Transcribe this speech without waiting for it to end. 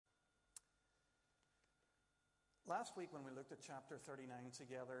Last week when we looked at chapter 39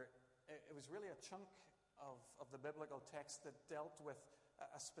 together, it was really a chunk of the biblical text that dealt with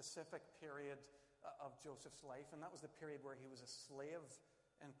a specific period of Joseph's life, and that was the period where he was a slave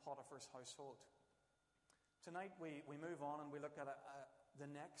in Potiphar's household. Tonight we move on and we look at the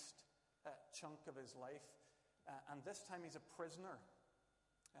next chunk of his life, and this time he's a prisoner.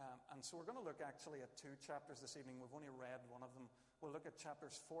 And so we're going to look actually at two chapters this evening. We've only read one of them. We'll look at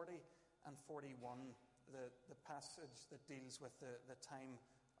chapters 40 and 41, the passage that deals with the time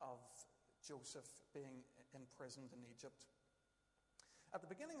of Joseph being imprisoned in Egypt. At the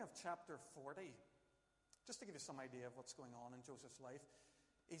beginning of chapter 40, just to give you some idea of what's going on in Joseph's life,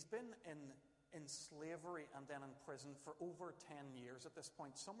 he's been in slavery and then in prison for over 10 years at this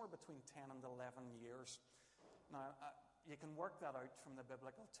point, somewhere between 10 and 11 years. Now, you can work that out from the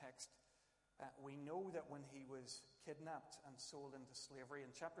biblical text. We know that when he was kidnapped and sold into slavery, in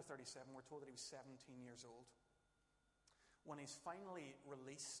chapter 37, we're told that he was 17 years old. When he's finally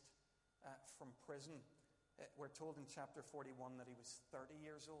released from prison, we're told in chapter 41 that he was 30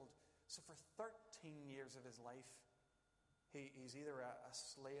 years old. So for 13 years of his life, he's either a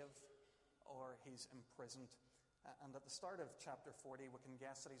slave or he's imprisoned. And at the start of chapter 40, we can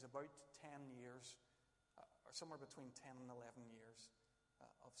guess that he's about 10 years, or somewhere between 10 and 11 years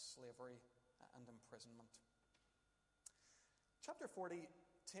of slavery and imprisonment. Chapter 40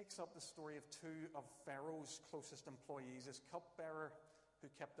 takes up the story of two of Pharaoh's closest employees, his cupbearer who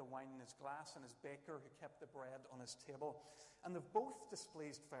kept the wine in his glass and his baker who kept the bread on his table. And they've both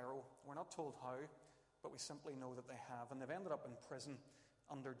displeased Pharaoh. We're not told how, but we simply know that they have. And they've ended up in prison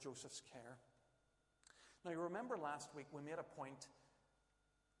under Joseph's care. Now, you remember last week we made a point.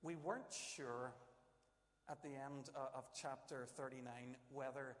 We weren't sure at the end of chapter 39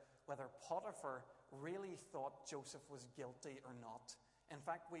 whether Potiphar really thought Joseph was guilty or not. In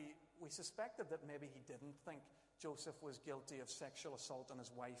fact, we suspected that maybe he didn't think Joseph was guilty of sexual assault on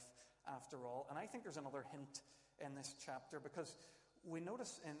his wife after all. And I think there's another hint in this chapter, because we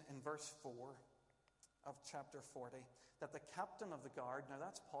notice in verse 4 of chapter 40 that the captain of the guard, now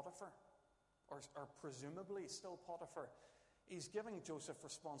that's Potiphar, or presumably still Potiphar, he's giving Joseph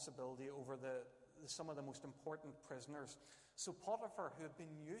responsibility over some of the most important prisoners. So Potiphar, who had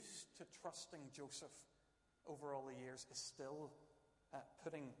been used to trusting Joseph over all the years, is still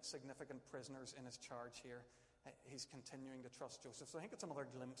putting significant prisoners in his charge here. He's continuing to trust Joseph. So I think it's another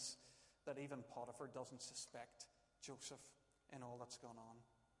glimpse that even Potiphar doesn't suspect Joseph in all that's gone on.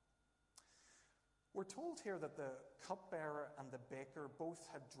 We're told here that the cupbearer and the baker both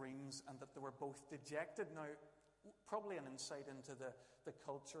had dreams and that they were both dejected. Now, probably an insight into the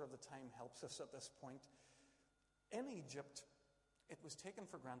culture of the time helps us at this point. In Egypt, it was taken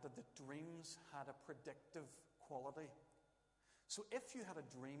for granted that dreams had a predictive quality. So if you had a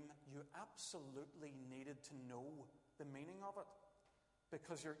dream, you absolutely needed to know the meaning of it,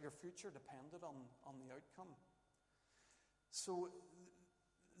 because your future depended on the outcome. So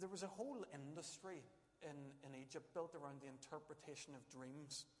there was a whole industry in Egypt built around the interpretation of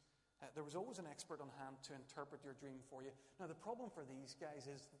dreams. There was always an expert on hand to interpret your dream for you. Now, the problem for these guys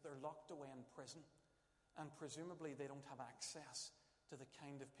is that they're locked away in prison, and presumably they don't have access to the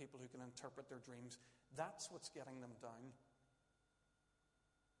kind of people who can interpret their dreams. That's what's getting them down.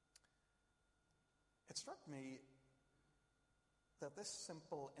 It struck me that this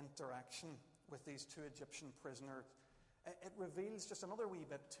simple interaction with these two Egyptian prisoners, it reveals just another wee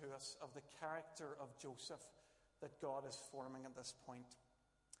bit to us of the character of Joseph that God is forming at this point.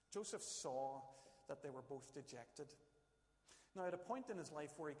 Joseph saw that they were both dejected. Now, at a point in his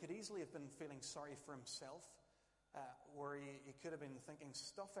life where he could easily have been feeling sorry for himself, where he could have been thinking,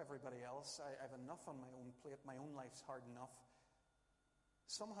 stuff everybody else, I have enough on my own plate, my own life's hard enough.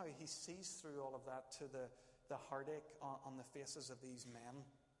 Somehow he sees through all of that to the heartache on the faces of these men.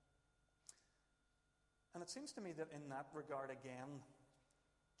 And it seems to me that in that regard again,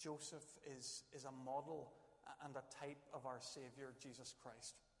 Joseph is a model and a type of our Saviour, Jesus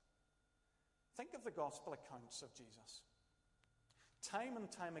Christ. Think of the gospel accounts of Jesus. Time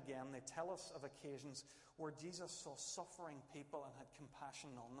and time again, they tell us of occasions where Jesus saw suffering people and had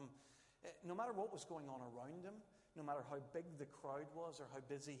compassion on them. No matter what was going on around him, no matter how big the crowd was or how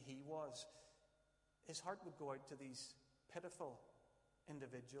busy he was, his heart would go out to these pitiful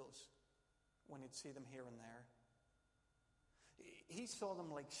individuals when he'd see them here and there. He saw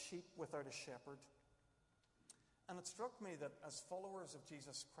them like sheep without a shepherd. And it struck me that as followers of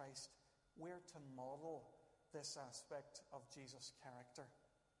Jesus Christ, we're to model this aspect of Jesus' character.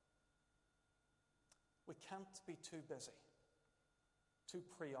 We can't be too busy, too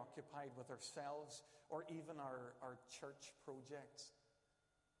preoccupied with ourselves or even our church projects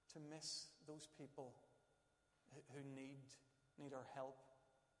to miss those people who need our help,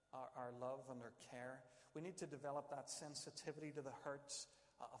 our love and our care. We need to develop that sensitivity to the hurts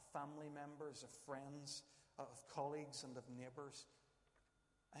of family members, of friends, of colleagues, and of neighbours.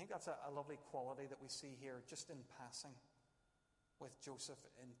 I think that's a lovely quality that we see here just in passing with Joseph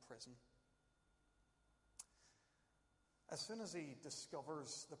in prison. As soon as he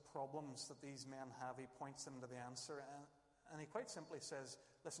discovers the problems that these men have, he points them to the answer, and he quite simply says,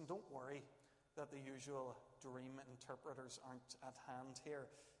 listen, don't worry that the usual dream interpreters aren't at hand here.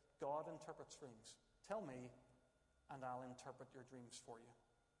 God interprets dreams. Tell me, and I'll interpret your dreams for you.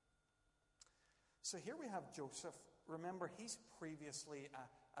 So here we have Joseph. Remember, he's previously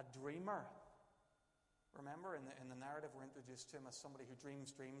a dreamer. Remember, in the narrative, we're introduced to him as somebody who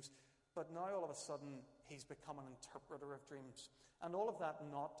dreams dreams. But now, all of a sudden, he's become an interpreter of dreams. And all of that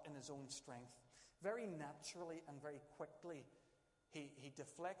not in his own strength. Very naturally and very quickly, he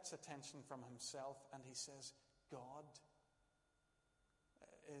deflects attention from himself and he says, God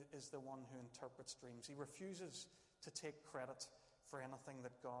is the one who interprets dreams. He refuses to take credit for anything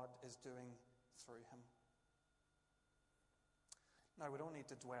that God is doing through him. Now, we don't need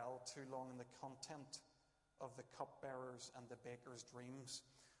to dwell too long on the content of the cupbearers and the baker's dreams,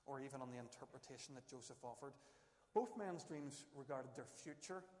 or even on the interpretation that Joseph offered. Both men's dreams regarded their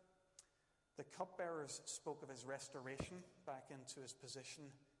future. The cupbearers spoke of his restoration back into his position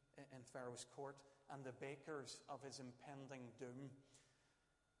in Pharaoh's court, and the bakers of his impending doom.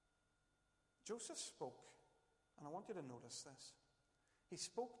 Joseph spoke, and I want you to notice this. He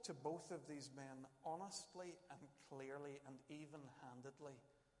spoke to both of these men honestly and clearly and even-handedly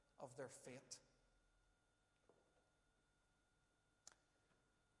of their fate.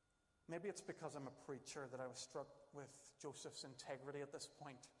 Maybe it's because I'm a preacher that I was struck with Joseph's integrity at this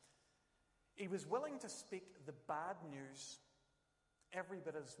point. He was willing to speak the bad news every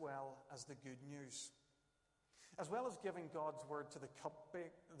bit as well as the good news. As well as giving God's word to the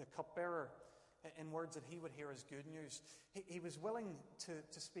cupbearer in words that he would hear as good news, he was willing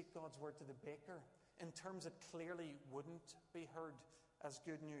to speak God's word to the baker in terms that clearly wouldn't be heard as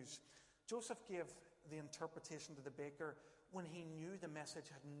good news. Joseph gave the interpretation to the baker when he knew the message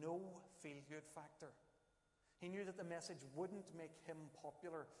had no feel-good factor. He knew that the message wouldn't make him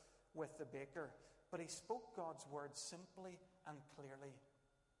popular with the baker, but he spoke God's words simply and clearly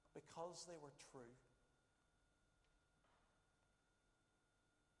because they were true.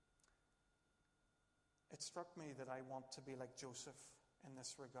 It struck me that I want to be like Joseph in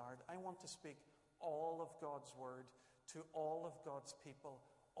this regard. I want to speak all of God's word to all of God's people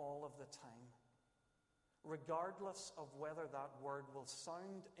all of the time, regardless of whether that word will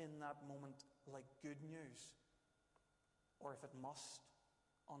sound in that moment like good news, or if it must,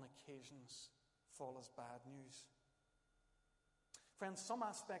 on occasions, fall as bad news. Friends, some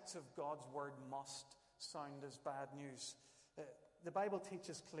aspects of God's word must sound as bad news. The Bible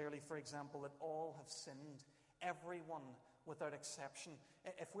teaches clearly, for example, that all have sinned, everyone without exception.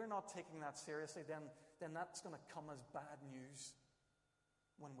 If we're not taking that seriously, then that's going to come as bad news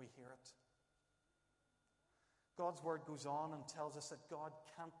when we hear it. God's word goes on and tells us that God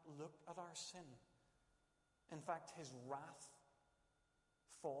can't look at our sin. In fact, his wrath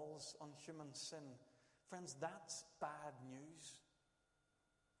falls on human sin. Friends, that's bad news.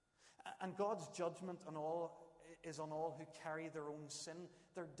 And God's judgment is on all who carry their own sin.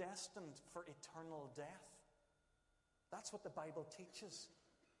 They're destined for eternal death. That's what the Bible teaches.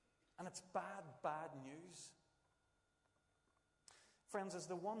 And it's bad, bad news. Friends, as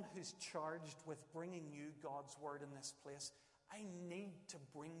the one who's charged with bringing you God's word in this place, I need to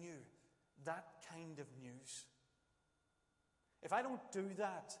bring you that kind of news. If I don't do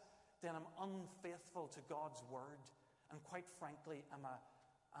that, then I'm unfaithful to God's word. And quite frankly, I'm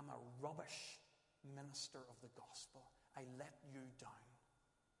a rubbish minister of the gospel. I let you down.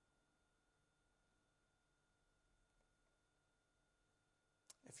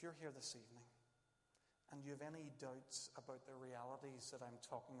 If you're here this evening and you have any doubts about the realities that I'm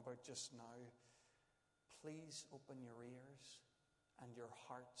talking about just now, please open your ears and your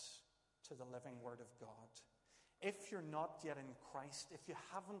hearts to the living word of God. If you're not yet in Christ, if you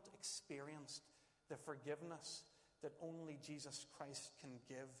haven't experienced the forgiveness that only Jesus Christ can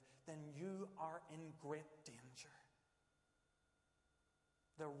give, then you are in great danger.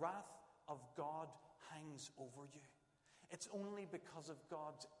 The wrath of God hangs over you. It's only because of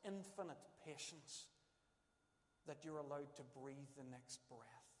God's infinite patience that you're allowed to breathe the next breath.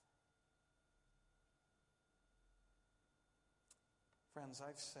 Friends,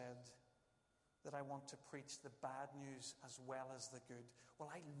 I've said that I want to preach the bad news as well as the good.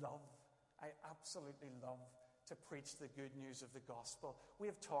 Well, I absolutely love to preach the good news of the gospel. We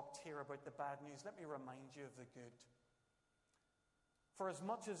have talked here about the bad news. Let me remind you of the good. For as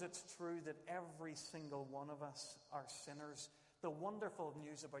much as it's true that every single one of us are sinners, the wonderful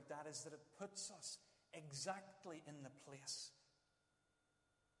news about that is that it puts us exactly in the place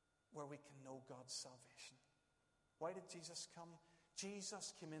where we can know God's salvation. Why did Jesus come?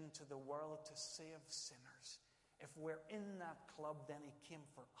 Jesus came into the world to save sinners. If we're in that club, then he came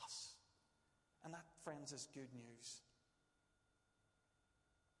for us. And that, friends, is good news.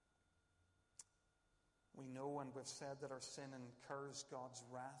 We know and we've said that our sin incurs God's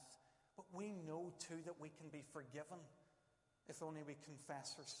wrath, but we know too that we can be forgiven if only we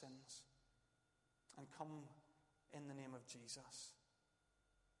confess our sins and come in the name of Jesus.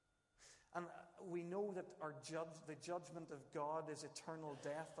 And we know that the judgment of God is eternal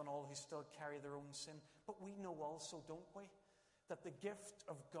death on all who still carry their own sin. But we know also, don't we, that the gift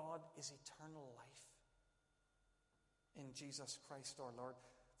of God is eternal life in Jesus Christ our Lord.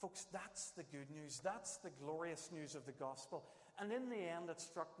 Folks, that's the good news. That's the glorious news of the gospel. And in the end, it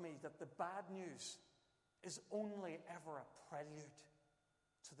struck me that the bad news is only ever a prelude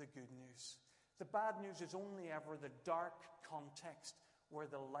to the good news. The bad news is only ever the dark context where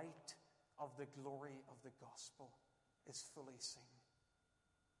the light of the glory of the gospel is fully seen.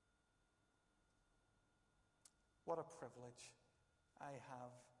 What a privilege I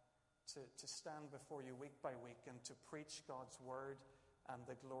have to stand before you week by week and to preach God's word and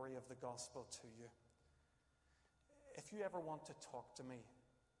the glory of the gospel to you. If you ever want to talk to me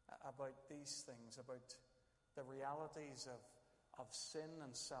about these things, about the realities of sin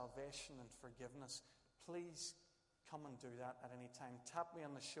and salvation and forgiveness, please come and do that at any time. Tap me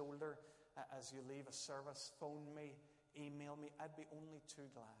on the shoulder as you leave a service. Phone me, email me. I'd be only too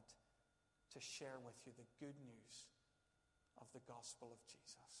glad to share with you the good news of the gospel of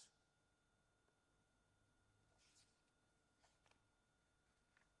Jesus.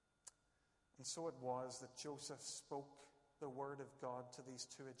 And so it was that Joseph spoke the word of God to these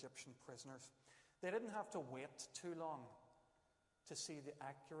two Egyptian prisoners. They didn't have to wait too long to see the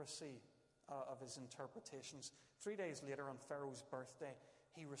accuracy of his interpretations. 3 days later, on Pharaoh's birthday,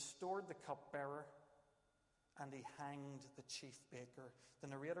 he restored the cupbearer and he hanged the chief baker. The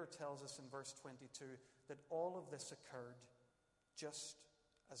narrator tells us in verse 22 that all of this occurred just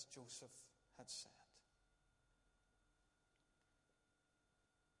as Joseph had said.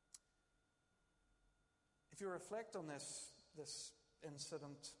 If you reflect on this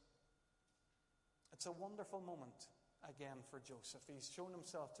incident, it's a wonderful moment again for Joseph. He's shown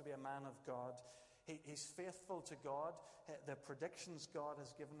himself to be a man of God. He's faithful to God. The predictions God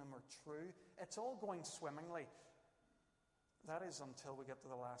has given him are true. It's all going swimmingly. That is until we get to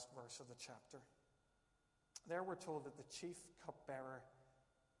the last verse of the chapter. There we're told that the chief cupbearer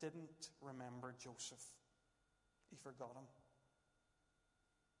didn't remember Joseph. He forgot him.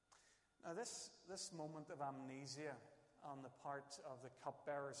 Now this moment of amnesia on the part of the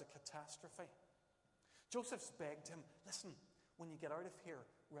cupbearer is a catastrophe. Joseph's begged him, listen, when you get out of here,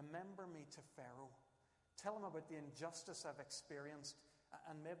 remember me to Pharaoh. Tell him about the injustice I've experienced,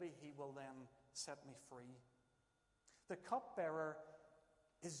 and maybe he will then set me free. The cupbearer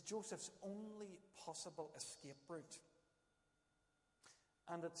is Joseph's only possible escape route.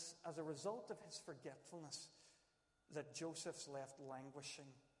 And it's as a result of his forgetfulness that Joseph's left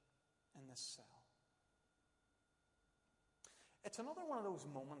languishing in this cell. It's another one of those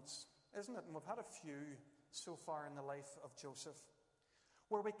moments, isn't it? And we've had a few so far in the life of Joseph,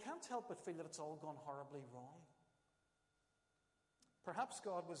 where we can't help but feel that it's all gone horribly wrong. Perhaps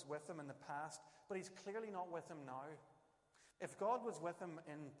God was with him in the past, but he's clearly not with him now. If God was with him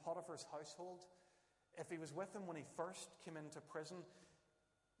in Potiphar's household, if he was with him when he first came into prison,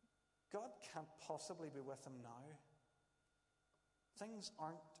 God can't possibly be with him now. Things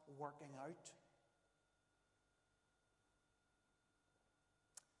aren't working out.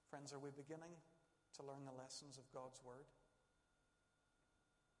 Friends, are we beginning to learn the lessons of God's word?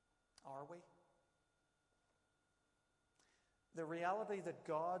 Are we? The reality that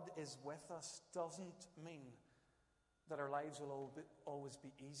God is with us doesn't mean that our lives will always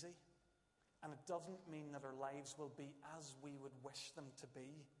be easy. And it doesn't mean that our lives will be as we would wish them to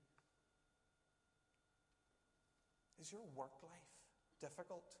be. Is your work life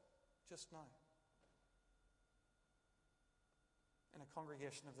difficult just now? In a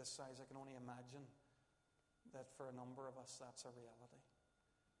congregation of this size, I can only imagine that for a number of us, that's a reality.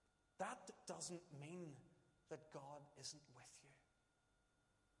 That doesn't mean that God isn't with you.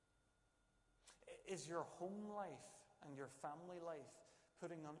 Is your home life and your family life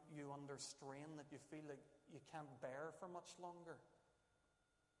putting you under strain that you feel like you can't bear for much longer?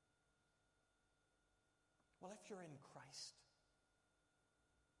 Well, if you're in Christ,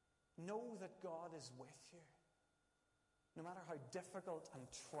 know that God is with you. No matter how difficult and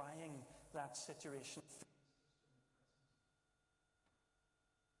trying that situation feels.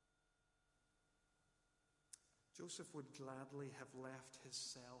 Joseph would gladly have left his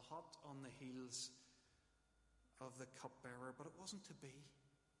cell hot on the heels of the cupbearer, but it wasn't to be.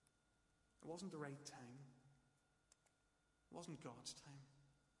 It wasn't the right time. It wasn't God's time.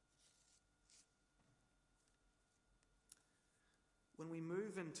 When we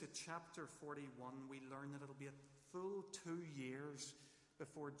move into chapter 41, we learn that it'll be a full 2 years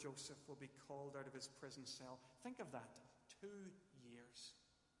before Joseph will be called out of his prison cell. Think of that, 2 years.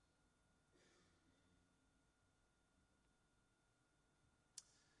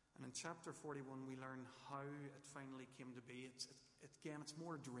 And in chapter 41, we learn how it finally came to be. It's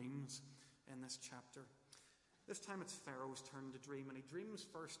more dreams in this chapter. This time it's Pharaoh's turn to dream, and he dreams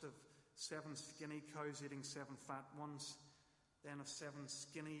first of 7 skinny cows eating 7 fat ones, then of 7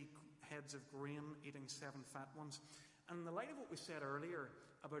 skinny heads of grain eating 7 fat ones. And in the light of what we said earlier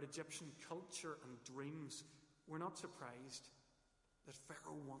about Egyptian culture and dreams, we're not surprised that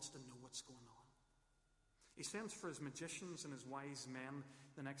Pharaoh wants to know what's going on. He sends for his magicians and his wise men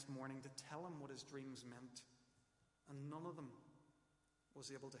the next morning to tell him what his dreams meant, and none of them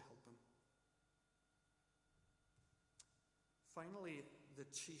was able to help him. Finally, the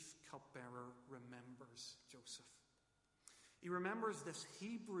chief cupbearer remembers Joseph. He remembers this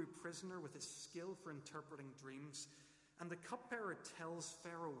Hebrew prisoner with his skill for interpreting dreams, and the cupbearer tells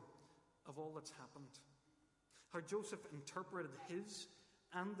Pharaoh of all that's happened, how Joseph interpreted his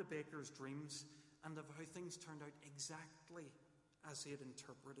and the baker's dreams, and of how things turned out exactly as he had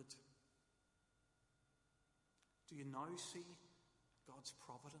interpreted. Do you now see God's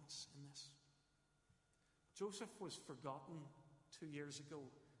providence in this? Joseph was forgotten 2 years ago.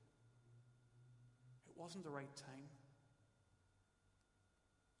 It wasn't the right time.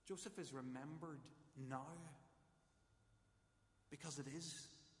 Joseph is remembered now because it is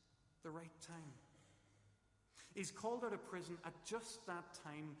the right time. He's called out of prison at just that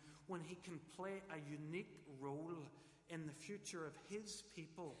time when he can play a unique role in the future of his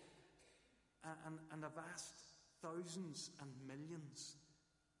people and a vast thousands and millions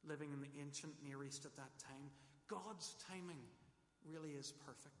living in the ancient Near East at that time. God's timing really is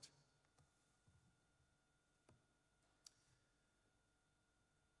perfect.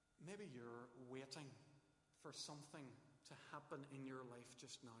 Maybe you're waiting for something to happen in your life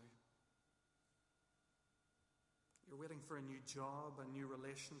just now. You're waiting for a new job, a new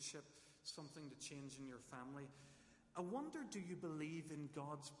relationship, something to change in your family. I wonder, do you believe in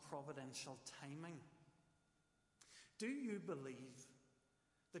God's providential timing? Do you believe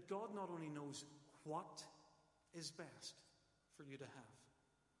that God not only knows what is best for you to have,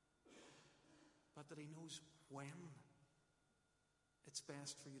 but that he knows when it's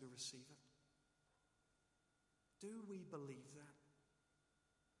best for you to receive it? Do we believe that?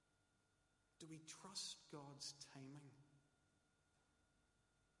 Do we trust God's timing?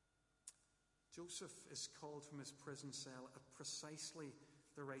 Joseph is called from his prison cell at precisely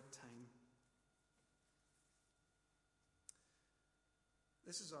the right time.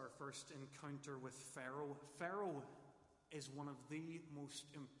 This is our first encounter with Pharaoh. Pharaoh is one of the most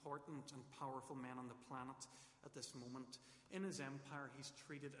important and powerful men on the planet at this moment. In his empire, he's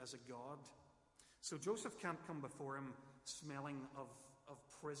treated as a god. So Joseph can't come before him smelling of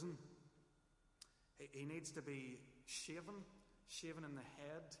prison. He needs to be shaven in the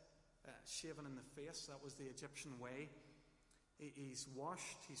head, shaven in the face. That was the Egyptian way. He's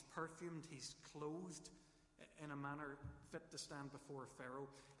washed, he's perfumed, he's clothed in a manner fit to stand before Pharaoh.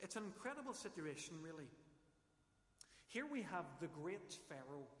 It's an incredible situation, really. Here we have the great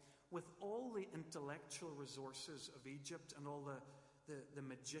Pharaoh with all the intellectual resources of Egypt and all the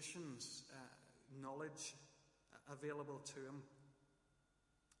magicians' knowledge available to him.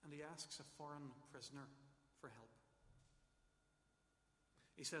 And he asks a foreign prisoner for help.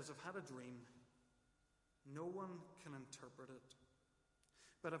 He says, I've had a dream. No one can interpret it.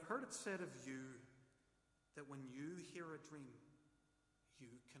 But I've heard it said of you that when you hear a dream,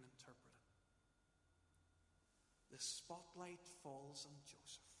 you can interpret it. The spotlight falls on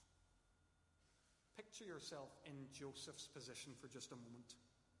Joseph. Picture yourself in Joseph's position for just a moment.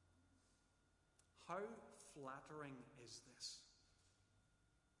 How flattering is this?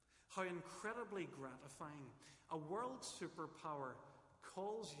 How incredibly gratifying. A world superpower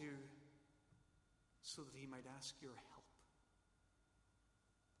calls you so that he might ask your help.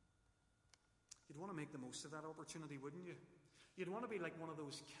 You'd want to make the most of that opportunity, wouldn't you? You'd want to be like one of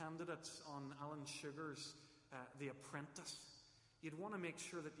those candidates on Alan Sugar's The Apprentice. You'd want to make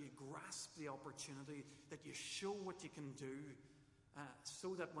sure that you grasp the opportunity, that you show what you can do,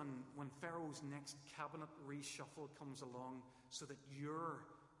 so that when Pharaoh's next cabinet reshuffle comes along, so that you're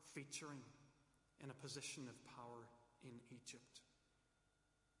featuring in a position of power in Egypt.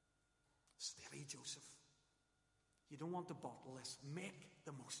 Steady, Joseph. You don't want to bottle this. Make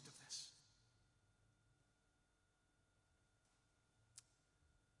the most of this.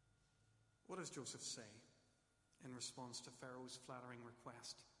 What does Joseph say in response to Pharaoh's flattering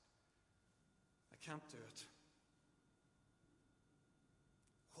request? I can't do it.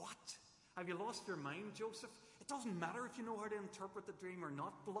 What? Have you lost your mind, Joseph? It doesn't matter if you know how to interpret the dream or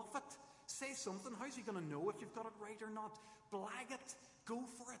not. Bluff it. Say something. How's he going to know if you've got it right or not? Blag it. Go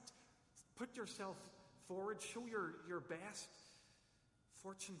for it. Put yourself forward. Show your best.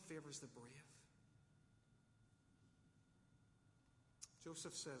 Fortune favors the brave.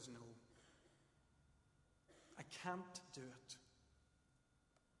 Joseph says no. I can't do it.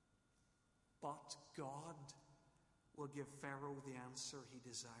 But God will give Pharaoh the answer he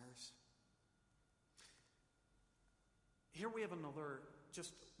desires. Here we have another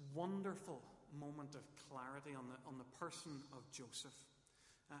just wonderful moment of clarity on the person of Joseph.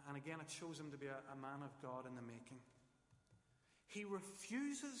 And again, it shows him to be a man of God in the making. He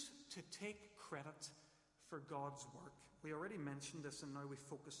refuses to take credit for God's work. We already mentioned this, and now we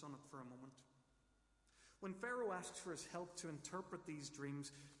focus on it for a moment. When Pharaoh asks for his help to interpret these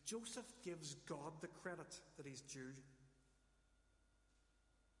dreams, Joseph gives God the credit that he's due.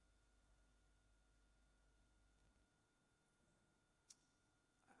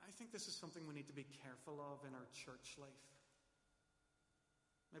 I think this is something we need to be careful of in our church life.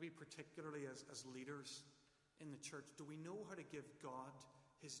 Maybe particularly as leaders in the church. Do we know how to give God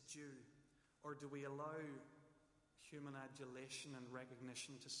his due? Or do we allow human adulation and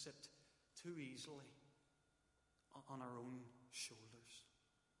recognition to sit too easily on our own shoulders?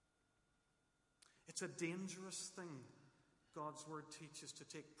 It's a dangerous thing, God's word teaches, to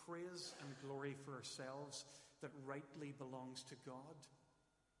take praise and glory for ourselves that rightly belongs to God.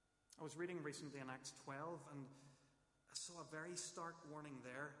 I was reading recently in Acts 12, and I saw a very stark warning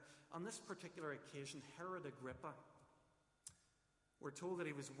there. On this particular occasion, Herod Agrippa, we're told that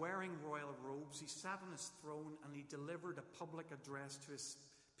he was wearing royal robes. He sat on his throne and he delivered a public address to his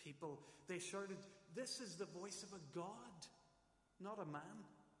people. They shouted, "This is the voice of a God, not a man."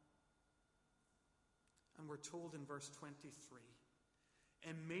 And we're told in verse 23,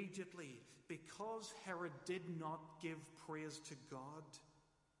 immediately, because Herod did not give praise to God,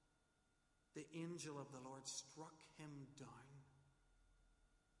 the angel of the Lord struck him down,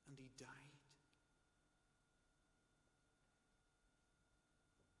 and he died.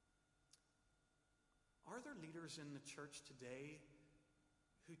 Are there leaders in the church today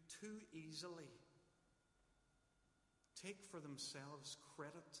who too easily take for themselves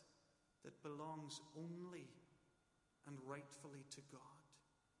credit that belongs only and rightfully to God?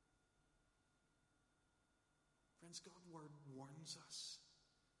 Friends, God's word warns us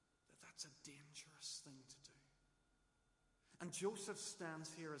that that's a dangerous thing to do. And Joseph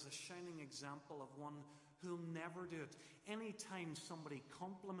stands here as a shining example of one who'll never do it. Anytime somebody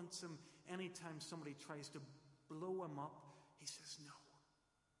compliments him, anytime somebody tries to blow him up, he says, "No,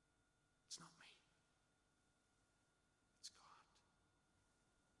 it's not me. It's God."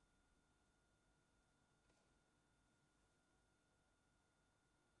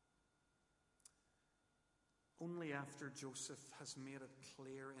 Only after Joseph has made it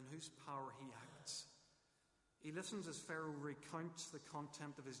clear in whose power he acts, he listens as Pharaoh recounts the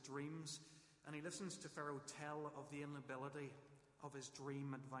content of his dreams, and he listens to Pharaoh tell of the inability of his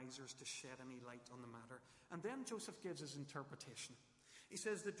dream advisors to shed any light on the matter. And then Joseph gives his interpretation. He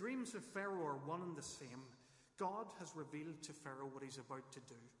says, the dreams of Pharaoh are one and the same. God has revealed to Pharaoh what he's about to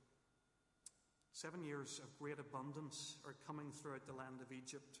do. 7 years of great abundance are coming throughout the land of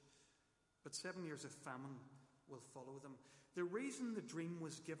Egypt, but 7 years of famine will follow them. The reason the dream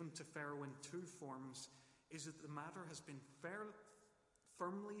was given to Pharaoh in two forms is that the matter has been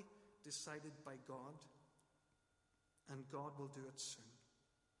firmly decided by God, and God will do it soon.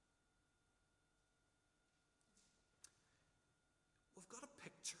 We've got to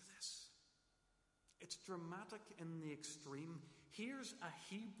picture this. It's dramatic in the extreme. Here's a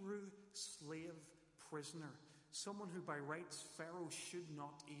Hebrew slave prisoner, someone who by rights Pharaoh should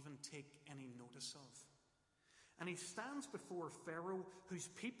not even take any notice of. And he stands before Pharaoh, whose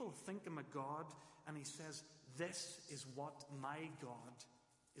people think him a god, and he says, "This is what my God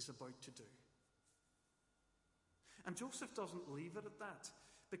is about to do." And Joseph doesn't leave it at that.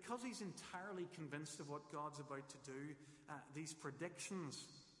 Because he's entirely convinced of what God's about to do, these predictions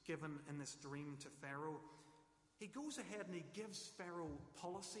given in this dream to Pharaoh, he goes ahead and he gives Pharaoh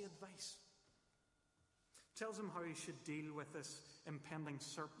policy advice. Tells him how he should deal with this impending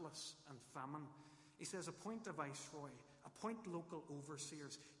surplus and famine. He says, appoint a viceroy, appoint local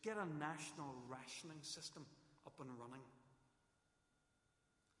overseers, get a national rationing system up and running.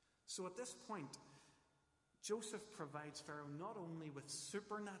 So at this point, Joseph provides Pharaoh not only with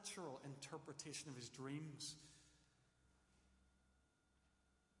supernatural interpretation of his dreams,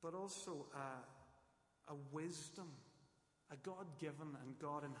 but also a wisdom, a God-given and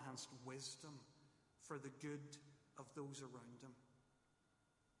God-enhanced wisdom for the good of those around him.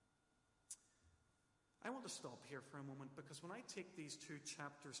 I want to stop here for a moment, because when I take these two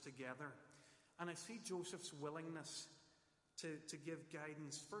chapters together and I see Joseph's willingness to give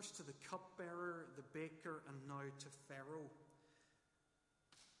guidance first to the cupbearer, the baker, and now to Pharaoh,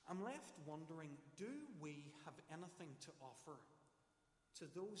 I'm left wondering, do we have anything to offer to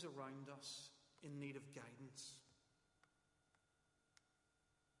those around us in need of guidance?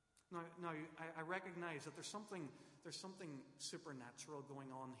 Now, I recognize that there's something supernatural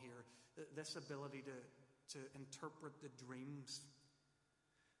going on here, this ability to interpret the dreams.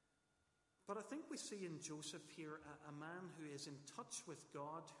 But I think we see in Joseph here a man who is in touch with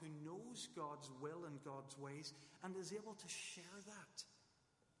God, who knows God's will and God's ways, and is able to share that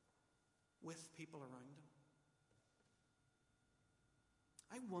with people around him.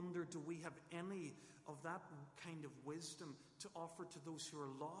 I wonder, do we have any of that kind of wisdom to offer to those who are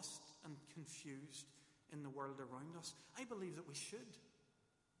lost and confused in the world around us? I believe that we should.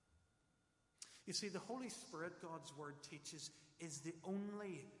 You see, the Holy Spirit, God's Word teaches, is the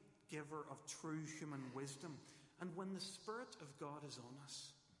only giver of true human wisdom. And when the Spirit of God is on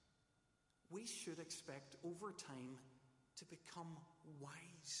us, we should expect over time to become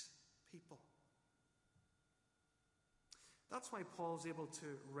wise people. That's why Paul's able to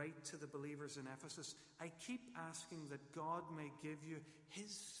write to the believers in Ephesus, I keep asking that God may give you his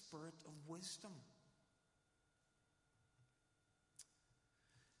spirit of wisdom.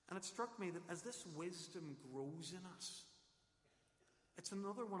 And it struck me that as this wisdom grows in us, it's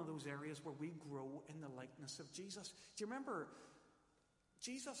another one of those areas where we grow in the likeness of Jesus. Do you remember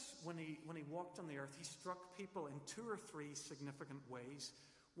Jesus, when he walked on the earth, he struck people in 2 or 3 significant ways.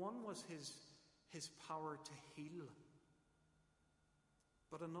 One was his power to heal.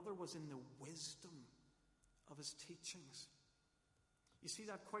 But another was in the wisdom of his teachings. You see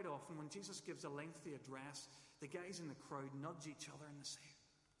that quite often when Jesus gives a lengthy address, the guys in the crowd nudge each other and they say,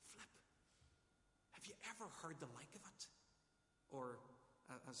 Flip, have you ever heard the like of it? Or,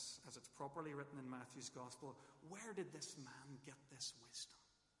 as it's properly written in Matthew's Gospel, where did this man get this wisdom?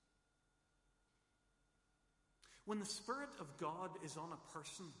 When the Spirit of God is on a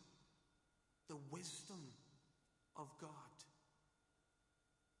person, the wisdom of God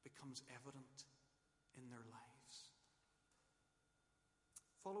becomes evident in their lives.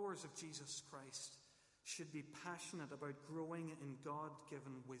 Followers of Jesus Christ should be passionate about growing in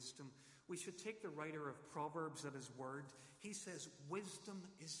God-given wisdom. We should take the writer of Proverbs at his word. He says, wisdom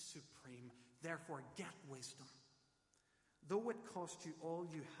is supreme, therefore get wisdom. Though it cost you all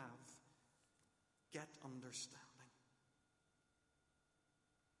you have, get understanding.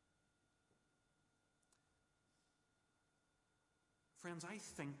 Friends, I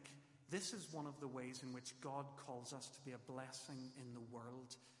think this is one of the ways in which God calls us to be a blessing in the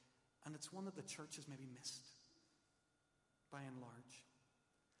world. And it's one that the church has maybe missed, by and large.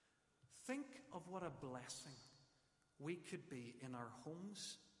 Think of what a blessing we could be in our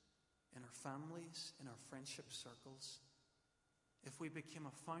homes, in our families, in our friendship circles, if we became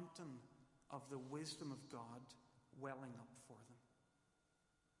a fountain of the wisdom of God welling up for them.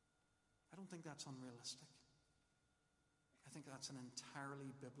 I don't think that's unrealistic. I think that's an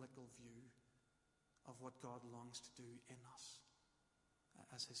entirely biblical view of what God longs to do in us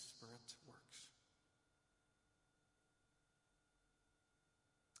as his Spirit works.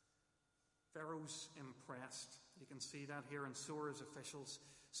 Pharaoh's impressed. You can see that here, and so are his officials.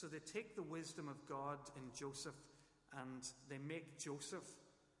 So they take the wisdom of God in Joseph and they make Joseph,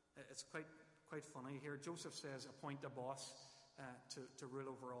 it's quite funny here, Joseph says, appoint a boss to rule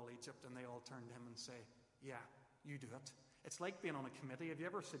over all Egypt, and they all turn to him and say, yeah, you do it. It's like being on a committee. Have you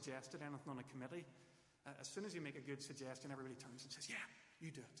ever suggested anything on a committee? As soon as you make a good suggestion, everybody turns and says, yeah,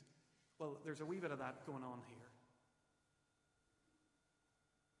 you do it. Well, there's a wee bit of that going on here.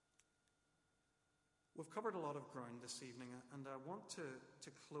 We've covered a lot of ground this evening, and I want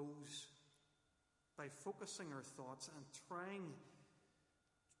to close by focusing our thoughts and trying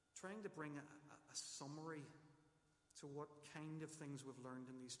to bring a summary to what kind of things we've learned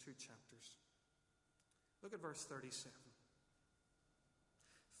in these 2 chapters. Look at verse 37.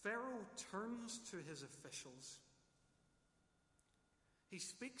 Pharaoh turns to his officials He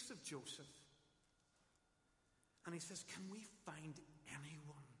speaks of Joseph, and he says, can we find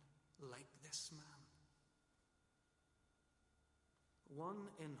anyone like this man? One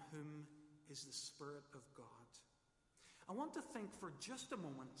in whom is the Spirit of God. I want to think for just a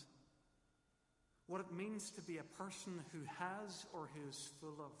moment what it means to be a person who has or who is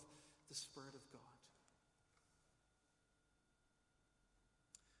full of the Spirit of God.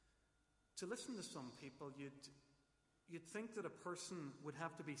 To listen to some people, you'd think that a person would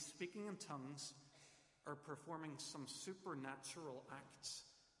have to be speaking in tongues or performing some supernatural acts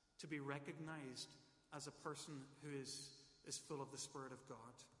to be recognized as a person who is full of the Spirit of God.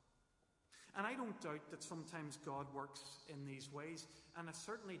 And I don't doubt that sometimes God works in these ways, and I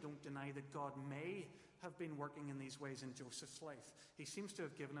certainly don't deny that God may have been working in these ways in Joseph's life. He seems to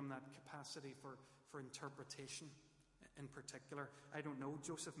have given him that capacity for interpretation in particular. I don't know,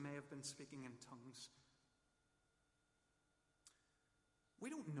 Joseph may have been speaking in tongues. We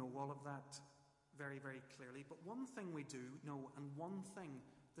don't know all of that very, very clearly, but one thing we do know, and one thing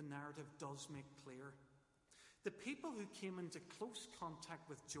the narrative does make clear: the people who came into close contact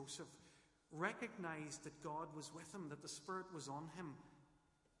with Joseph recognized that God was with him, that the Spirit was on him.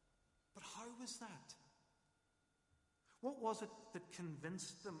 But how was that? What was it that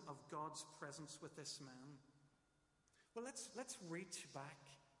convinced them of God's presence with this man? Well, let's reach back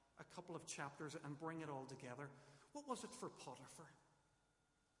a couple of chapters and bring it all together. What was it for Potiphar?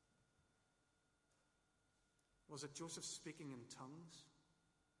 Was it Joseph speaking in tongues?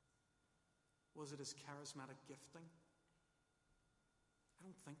 Was it his charismatic gifting? I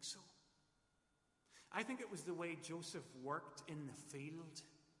don't think so. I think it was the way Joseph worked in the field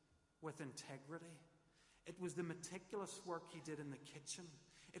with integrity. It was the meticulous work he did in the kitchen.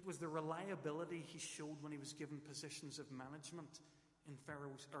 It was the reliability he showed when he was given positions of management in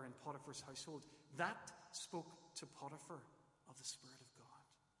Potiphar's household. That spoke to Potiphar of the Spirit of God.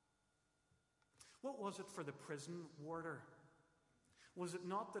 What was it for the prison warder? Was it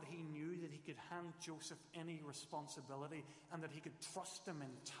not that he knew that he could hand Joseph any responsibility and that he could trust him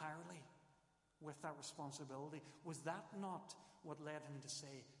entirely with that responsibility? Was that not what led him to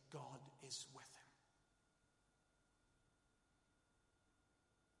say, God is with him?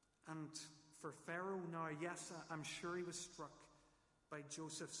 And for Pharaoh now, yes, I'm sure he was struck by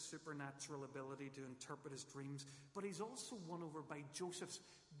Joseph's supernatural ability to interpret his dreams, but he's also won over by Joseph's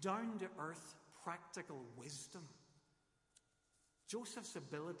down-to-earth practical wisdom. Joseph's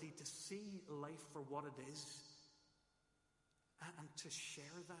ability to see life for what it is and to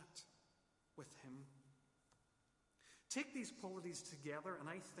share that with him. Take these qualities together, and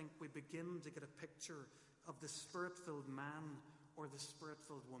I think we begin to get a picture of the Spirit-filled man or the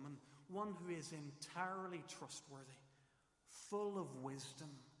Spirit-filled woman, one who is entirely trustworthy, full of wisdom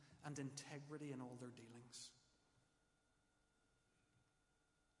and integrity in all their dealings.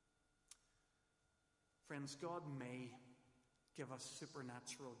 Friends, God may give us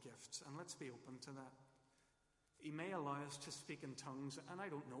supernatural gifts, and let's be open to that. He may allow us to speak in tongues, and I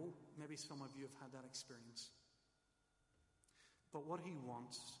don't know, maybe some of you have had that experience. But what he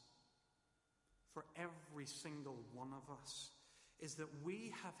wants for every single one of us is that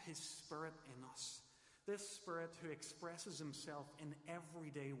we have his Spirit in us. This Spirit who expresses himself in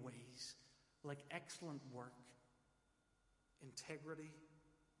everyday ways, like excellent work, integrity,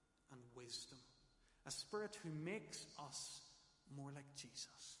 and wisdom. A Spirit who makes us more like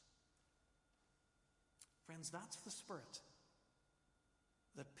Jesus. Friends, that's the Spirit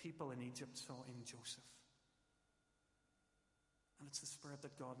that people in Egypt saw in Joseph. And it's the Spirit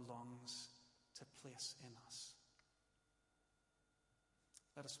that God longs to place in us.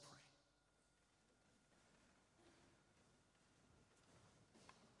 Let us pray.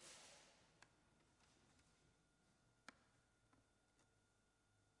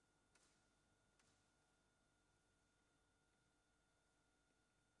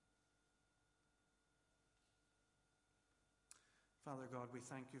 Father God, we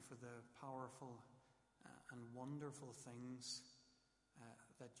thank you for the powerful and wonderful things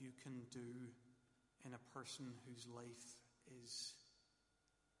that you can do in a person whose life is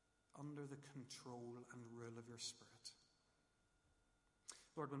under the control and rule of your Spirit.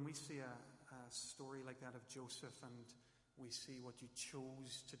 Lord, when we see a story like that of Joseph, and we see what you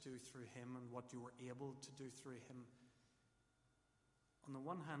chose to do through him and what you were able to do through him, on the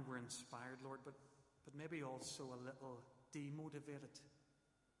one hand we're inspired, Lord, but maybe also a little demotivated.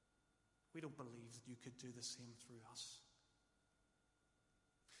 We don't believe that you could do the same through us.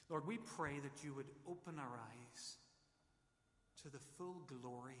 Lord, we pray that you would open our eyes to the full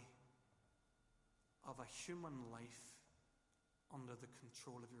glory of a human life under the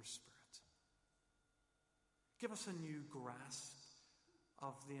control of your Spirit. Give us a new grasp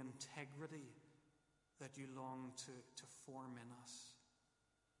of the integrity that you long to form in us,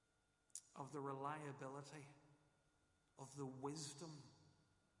 of the reliability, of the wisdom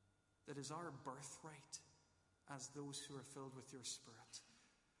that is our birthright as those who are filled with your Spirit.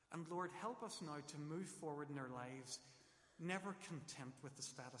 And Lord, help us now to move forward in our lives, never content with the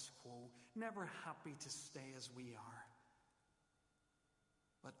status quo, never happy to stay as we are,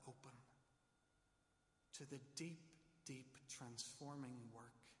 but open to the deep, deep transforming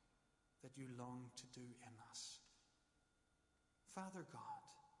work that you long to do in us. Father God,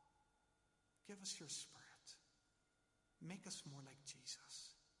 give us your Spirit. Make us more like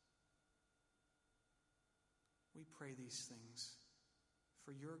Jesus. We pray these things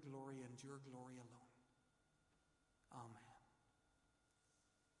for your glory and your glory alone. Amen.